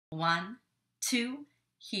1, 2,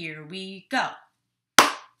 here we go.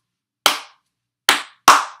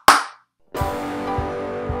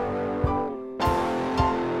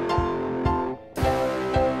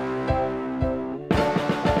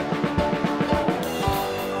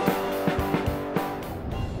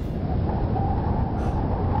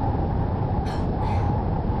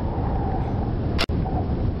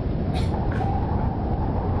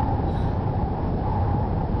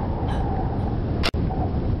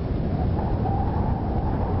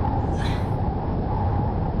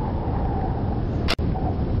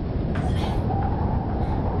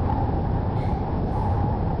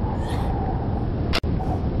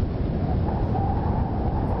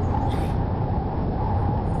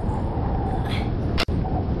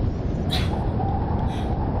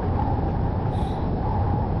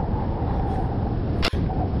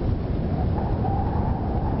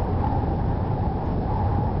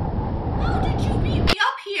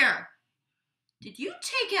 Did you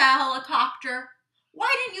take a helicopter?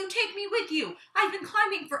 Why didn't you take me with you? I've been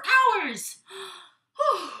climbing for hours.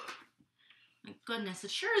 My goodness, it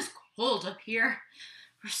sure is cold up here.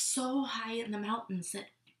 We're so high in the mountains that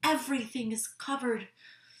everything is covered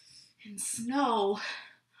in snow.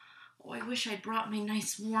 Oh, I wish I'd brought my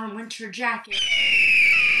nice warm winter jacket.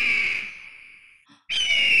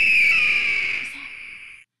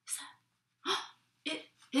 It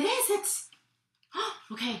is. It's...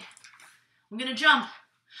 Okay. I'm gonna jump.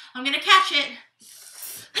 I'm gonna catch it.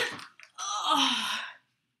 Oh,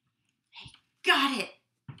 I got it.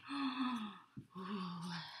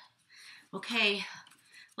 Okay,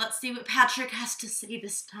 let's see what Patrick has to say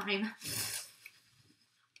this time.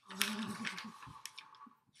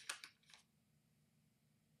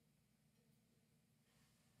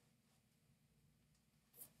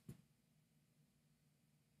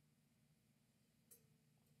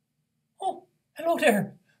 Oh, hello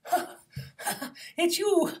there. It's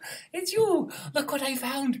you! It's you! Look what I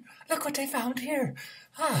found! Look what I found here!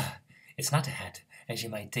 Ah, it's not a hat, as you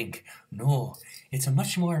might think. No, it's a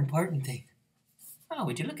much more important thing. Oh,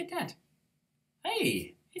 would you look at that?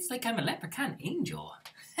 Hey, it's like I'm a leprechaun angel.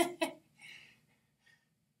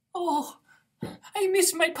 Oh, I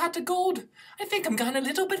miss my pot of gold. I think I'm gone a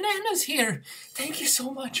little bananas here. Thank you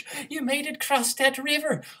so much. You made it cross that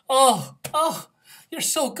river. Oh. You're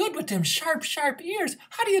so good with them sharp ears.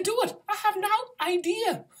 How do you do it? I have no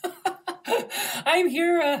idea. I'm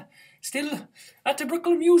here still at the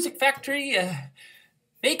Brooklyn Music Factory,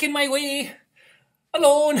 making my way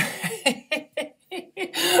alone.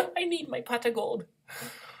 I need my pot of gold.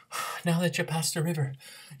 Now that you passed the river,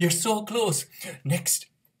 you're so close. Next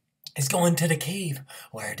is going to the cave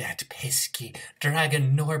where that pesky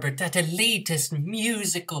dragon Norbert, that elitist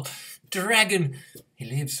musical dragon, he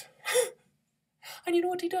lives. And you know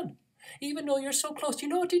what he done? Even though you're so close, you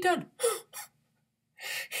know what he done?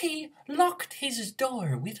 He locked his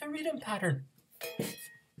door with a rhythm pattern.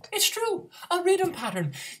 It's true, a rhythm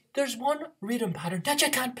pattern. There's one rhythm pattern that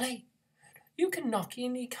you can't play. You can knock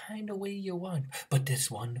any kind of way you want, but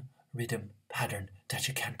there's one rhythm pattern that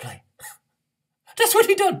you can't play. That's what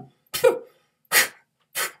he done.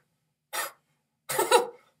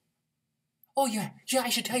 Oh, yeah, I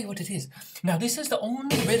should tell you what it is. Now, this is the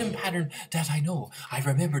only rhythm pattern that I know. I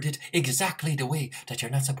remembered it exactly the way that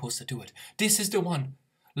you're not supposed to do it. This is the one.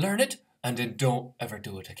 Learn it, and then don't ever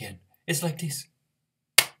do it again. It's like this.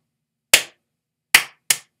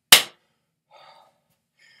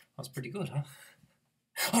 That's pretty good, huh?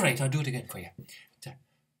 All right, I'll do it again for you.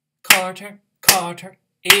 Quarter,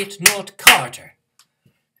 8-note quarter.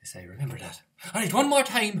 Yes, I remember that. All right, one more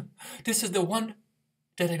time. This is the one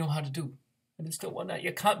that I know how to do. And it's the one that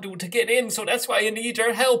you can't do to get in, so that's why I need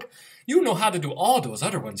your help. You know how to do all those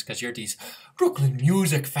other ones because you're these Brooklyn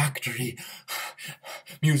Music Factory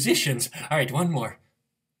musicians. All right, one more.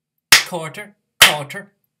 Quarter,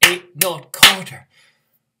 8-note quarter.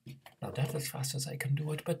 Now that's as fast as I can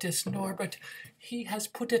do it, but this Norbert, he has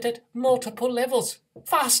put it at multiple levels.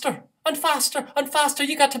 Faster and faster and faster.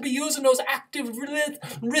 You got to be using those active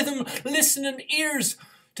rhythm listening ears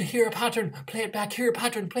to hear a pattern, play it back, hear a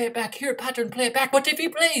pattern, play it back, hear a pattern, play it back. But if he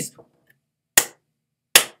plays,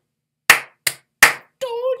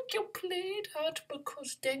 don't you play that,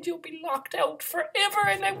 because then you'll be locked out forever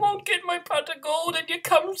and I won't get my pot of gold and you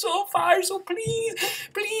come so far, so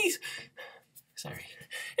please. Sorry,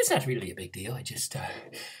 it's not really a big deal. I just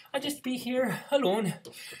be here alone.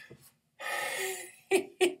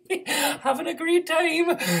 Having a great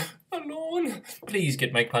time alone. Please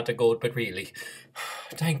get my pot of gold, but really,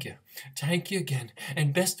 thank you again,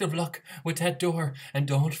 and best of luck with that door, and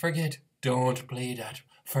don't forget, don't play that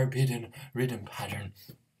forbidden rhythm pattern.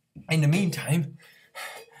 In the meantime,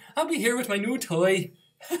 I'll be here with my new toy.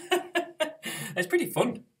 It's pretty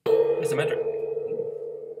fun. As a matter.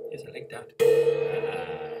 Yes, I like that.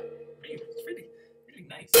 It's really, really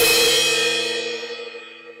nice.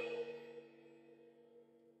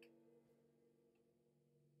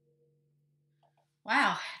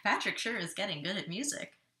 Wow, Patrick sure is getting good at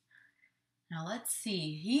music. Now let's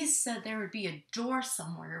see. He said there would be a door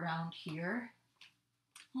somewhere around here.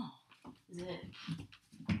 Oh, is it?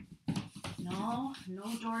 No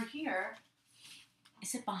door here.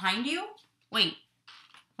 Is it behind you? Wait,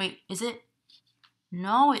 is it?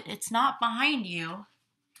 No, it's not behind you.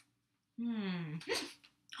 I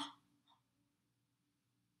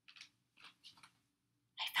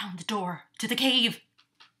found the door to the cave.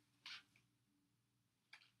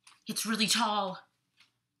 It's really tall.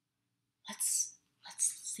 Let's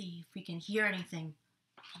see if we can hear anything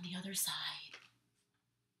on the other side.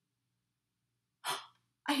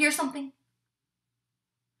 I hear something.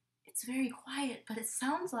 It's very quiet, but it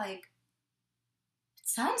sounds like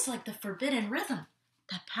the forbidden rhythm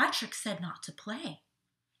that Patrick said not to play.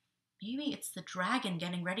 Maybe it's the dragon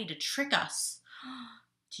getting ready to trick us.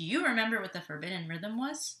 Do you remember what the forbidden rhythm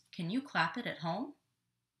was? Can you clap it at home?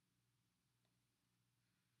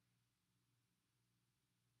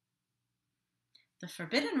 The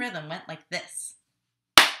forbidden rhythm went like this.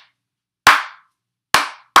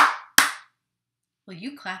 Will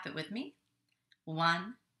you clap it with me?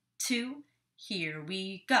 1, 2, here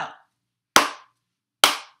we go.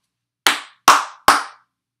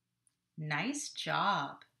 Nice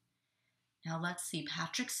job. Now let's see.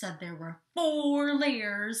 Patrick said there were 4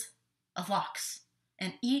 layers of locks,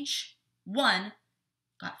 and each one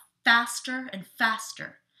got faster and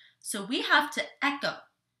faster. So we have to echo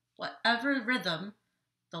whatever rhythm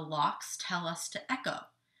the locks tell us to echo,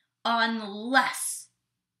 unless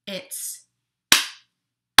it's,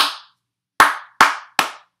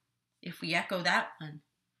 if we echo that one,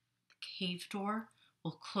 the cave door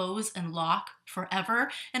will close and lock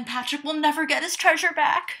forever, and Patrick will never get his treasure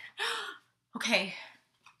back. Okay,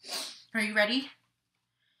 are you ready?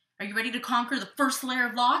 Are you ready to conquer the first layer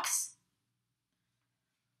of locks?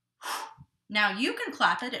 Now you can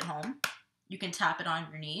clap it at home. You can tap it on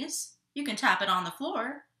your knees. You can tap it on the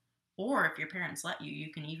floor. Or if your parents let you,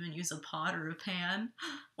 you can even use a pot or a pan.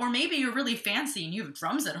 Or maybe you're really fancy and you have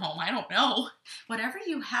drums at home. I don't know. Whatever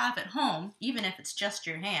you have at home, even if it's just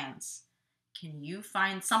your hands, can you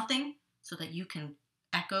find something so that you can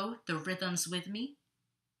echo the rhythms with me?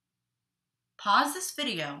 Pause this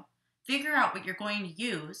video, figure out what you're going to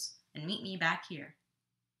use, and meet me back here.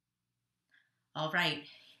 All right,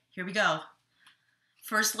 here we go.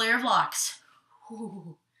 First layer of locks.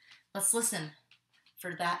 Ooh, let's listen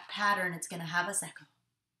for that pattern. It's going to have us echo.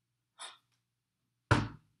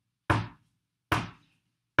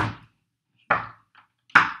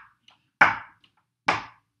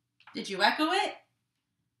 Did you echo it?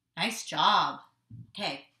 Nice job.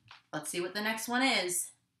 Okay, let's see what the next one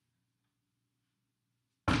is.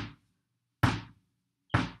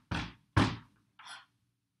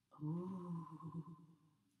 Ooh,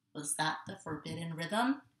 was that the forbidden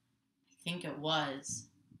rhythm? I think it was.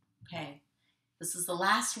 Okay, this is the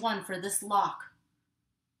last one for this lock.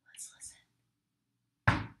 Let's listen.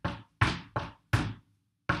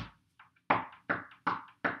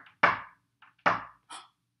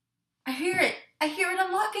 I hear it. I hear it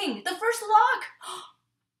unlocking. The first lock.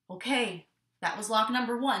 Okay, that was lock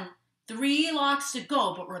number 1. 3 locks to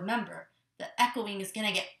go, but remember, the echoing is going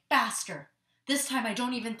to get faster. This time, I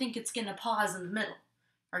don't even think it's going to pause in the middle.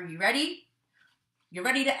 Are you ready? You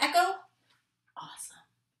ready to echo? Awesome.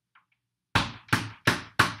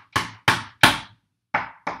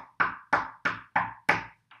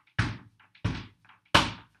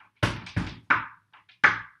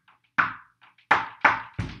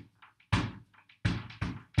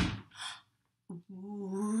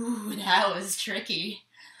 Ooh, that was tricky.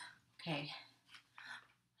 Okay,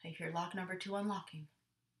 I hear lock number 2 unlocking.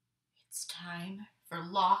 It's time for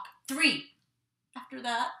lock 3. After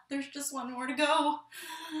that, there's just one more to go.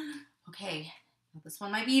 Okay, this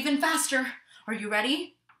one might be even faster. Are you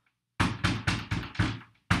ready?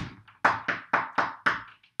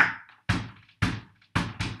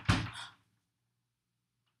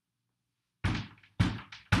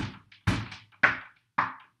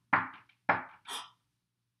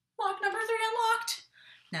 Lock number 3 unlocked.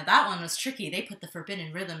 Now that one was tricky. They put the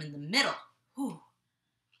forbidden rhythm in the middle. Whew.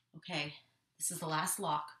 Okay, this is the last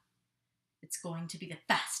lock. It's going to be the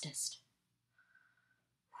fastest.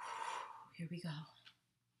 Here we go.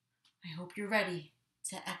 I hope you're ready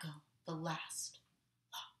to echo the last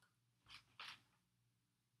lock.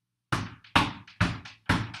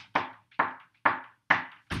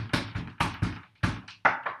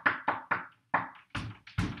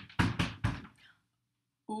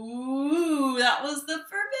 Ooh, that was the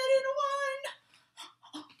forbidden one.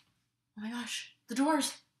 Oh my gosh, the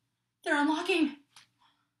doors. They're unlocking.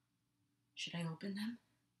 Should I open them?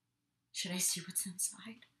 Should I see what's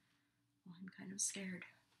inside? Well, I'm kind of scared.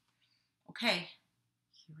 Okay,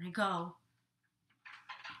 here I go.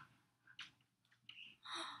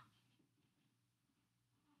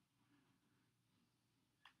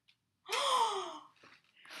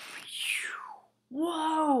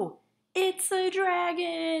 Whoa, it's a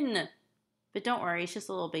dragon. But don't worry, it's just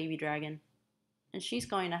a little baby dragon. And she's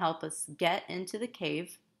going to help us get into the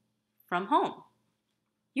cave from home.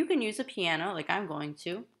 You can use a piano like I'm going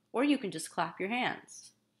to, or you can just clap your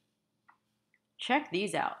hands. Check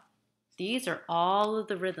these out. These are all of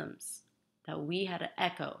the rhythms that we had to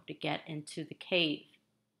echo to get into the cave.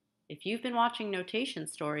 If you've been watching Notation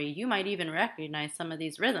Story, you might even recognize some of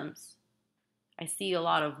these rhythms. I see a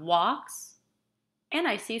lot of walks, and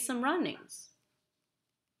I see some runnings.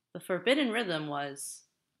 The forbidden rhythm was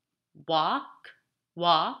walk,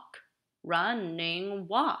 walk, running,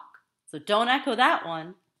 walk. So don't echo that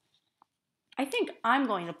one. I think I'm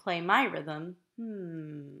going to play my rhythm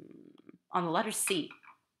on the letter C.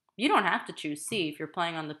 You don't have to choose C if you're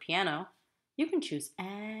playing on the piano. You can choose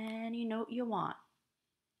any note you want.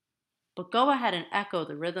 But go ahead and echo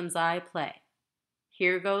the rhythms I play.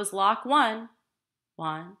 Here goes lock 1.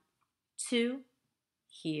 1, 2,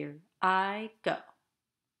 here I go.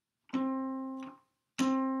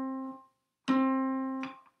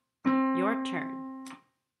 Your turn.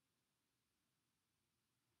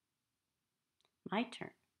 My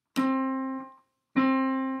turn.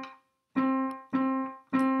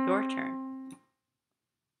 Your turn.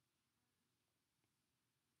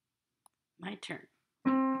 My turn.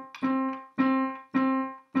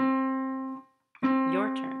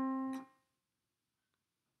 Your turn.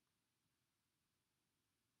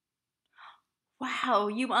 Wow,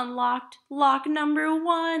 you unlocked lock number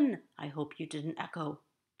 1. I hope you didn't echo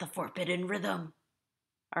the forbidden rhythm.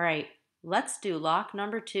 All right, let's do lock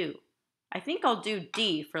number 2. I think I'll do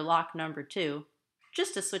D for lock number 2,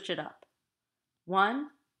 just to switch it up. 1,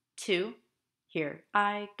 2, here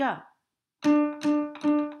I go.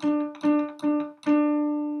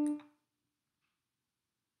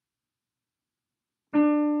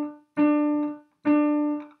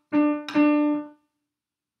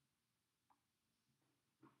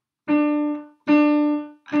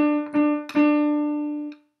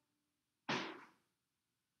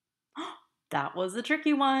 That was the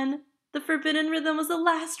tricky one. The forbidden rhythm was the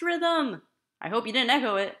last rhythm. I hope you didn't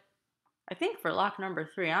echo it. I think for lock number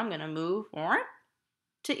 3, I'm going to move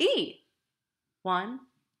to E. 1,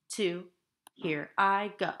 2, here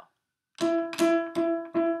I go.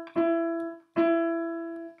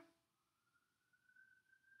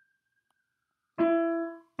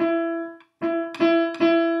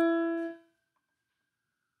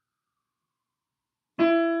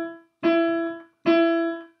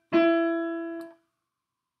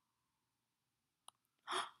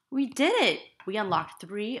 We did it! We unlocked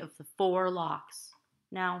 3 of the 4 locks.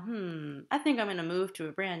 Now, I think I'm going to move to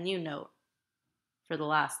a brand new note for the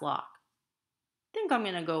last lock. I think I'm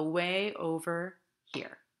going to go way over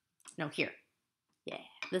here. No, here. Yeah,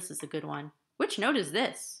 this is a good one. Which note is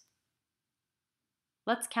this?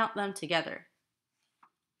 Let's count them together.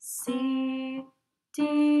 C,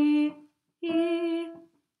 D, E,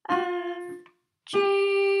 F,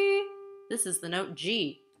 G. This is the note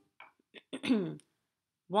G.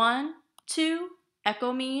 1, 2,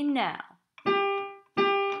 echo me now.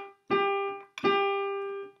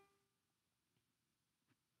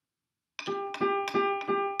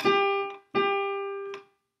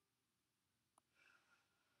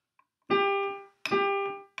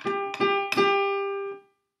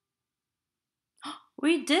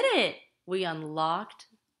 We did it! We unlocked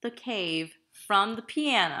the cave from the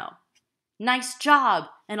piano. Nice job,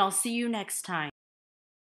 and I'll see you next time.